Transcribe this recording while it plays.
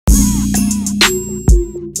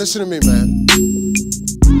Listen to me, man.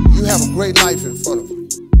 You have a great life in front of you.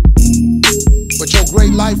 But your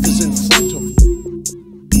great life is in front of you.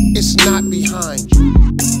 It's not behind you.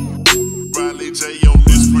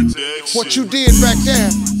 What you did back there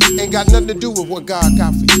ain't got nothing to do with what God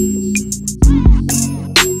got for you.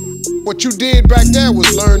 What you did back there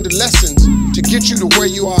was learn the lessons to get you to where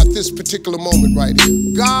you are at this particular moment right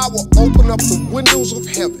here. God will open up the windows of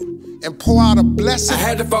heaven and pour out a blessing. I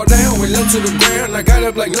had to fall down, went low to the ground. I got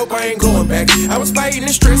up like, nope, I ain't going back. I was fighting and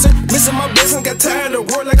stressing, missing my blessing. Got tired of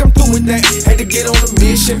the world like I'm through with that. Had to get on a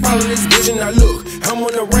mission, follow this vision. Now look, I'm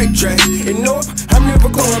on the right track. And nope, I'm never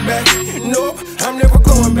going back. Nope, I'm never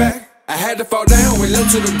going back. I had to fall down, went low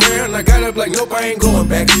to the ground. I got up like, nope, I ain't going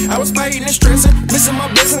back. I was fighting and stressing, missing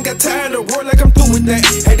my blessing. Got tired of the world like I'm through with that.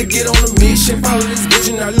 Had to get on a mission, follow this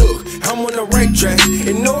vision. Now look, I'm on the right track.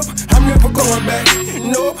 And nope, I'm never going back.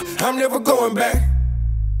 Nope, I'm never going back.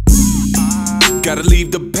 Gotta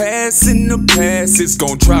leave the past in the past. It's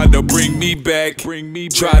gon' try to bring me back.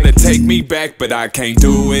 Try to take me back, but I can't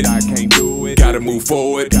do it. Gotta move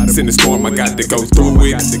forward. It's in the storm, I got to go through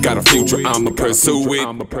it. Got a future, I'ma pursue it.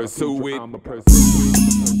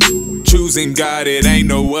 Choosing God, it ain't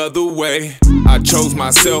no other way. I chose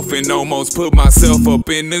myself and almost put myself up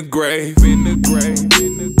in the grave.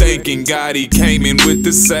 Thanking God he came in with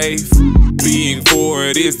the safe. Being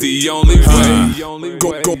forward is the only way.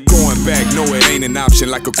 Going back, no it ain't an option.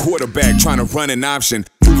 Like a quarterback trying to run an option.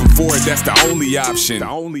 Moving forward, that's the only option.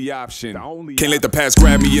 Can't let the past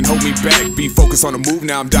grab me and hold me back. Be focused on the move,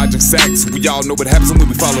 now I'm dodging sacks. We all know what happens when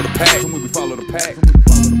we follow the pack.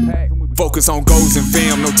 Focus on goals and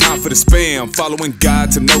fam, no time for the spam. Following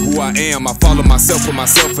God to know who I am. I follow myself, put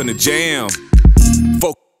myself in the jam.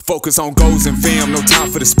 Focus on goals and fam, no time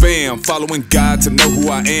for the spam. Following God to know who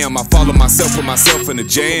I am. I follow myself, put myself in the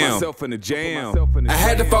jam. I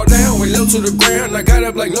had to fall down, went low to the ground. I got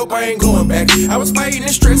up like, nope, I ain't going back. I was fighting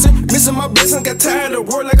and stressing, missing my blessing. Got tired of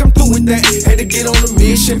the world like I'm through with that. Had to get on a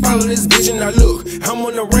mission, follow this vision. Now look, I'm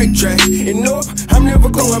on the right track. And nope, I'm never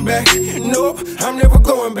going back. Nope, I'm never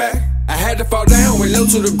going back. I had to fall down, went low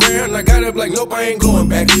to the ground. I got up like, nope, I ain't going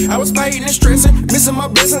back. I was fighting and stressing, missing my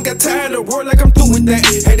blessing. Got tired of the world like I'm through with that.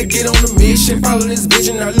 Had to get on a mission, follow this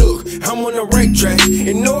vision. Now look, I'm on the right track.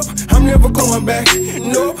 And nope, I'm never going back.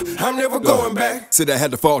 Nope, I'm never going back. Said I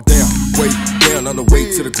had to fall down, way down on the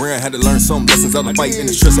way to the ground. Had to learn some lessons out of fight and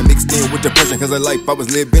the stress I mixed in with depression. Cause the life I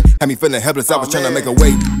was living had me feeling helpless. I was trying to make a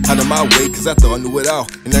way out of my way. Cause I thought I knew it all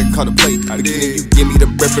and I caught a plate. Beginning, you give me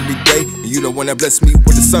the breath every day. And you the one that blessed me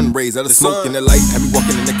with the sun rays. Out of smoke and the light, had me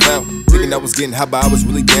walking in the cloud. Thinking I was getting high, but I was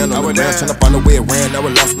really down on the ground. Trying to find a way around. Now I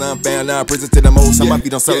lost, now I'm found. Now I'm prison to the most. My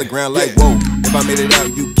feet on solid ground like whoa. If I made it out,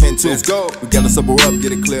 you can too. Let's go. We gotta sober up,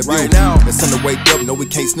 get it clear right now. It's time to wake up, no we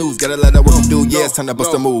can't snooze. Gotta let that work do, yeah, it's time to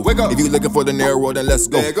bust a move. If you looking for the narrow road, then let's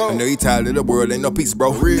go. I know you tired of the world, ain't no peace,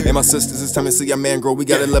 bro. And my sisters, it's time to see our man grow. We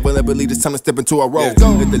gotta level and believe it's time to step into our role.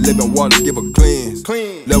 Let the living water give a cleanse.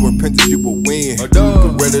 Let repentance, you will win. Get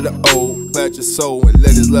rid of the old, plant your soul, and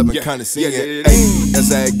let his loving kind of see it.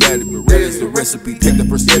 That's how I got it, but red is the recipe. Take the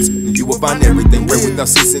first steps, and you will find everything. Pray without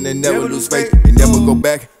ceasing and never lose faith. And never go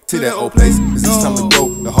back to that old place, cause it's time to go,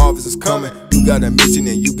 the harvest is coming. You got a mission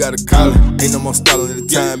and you got a calling. Ain't no more stalling, the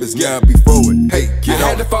time is now, be forward. Hey, get on. I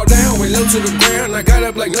had to fall down, went low to the ground. I got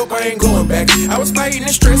up like, nope, I ain't going back. I was fighting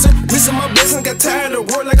and stressing, missing my blessing. Got tired of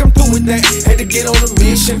the world like I'm through with that. Had to get on a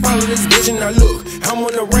mission, follow this vision. Now look, I'm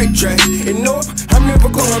on the right track. And nope, I'm never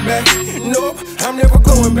going back. Nope, I'm never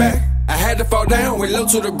going back. I had to fall down, went low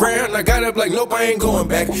to the ground. I got up like, nope, I ain't going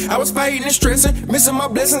back. I was fighting and stressing, missing my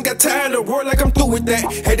blessing. Got tired of the world like I'm through with that.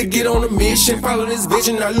 Had to get on a mission, follow this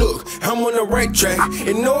vision. Now look, I'm on the right track.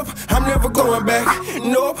 And nope, I'm never going back.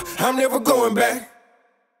 Nope, I'm never going back.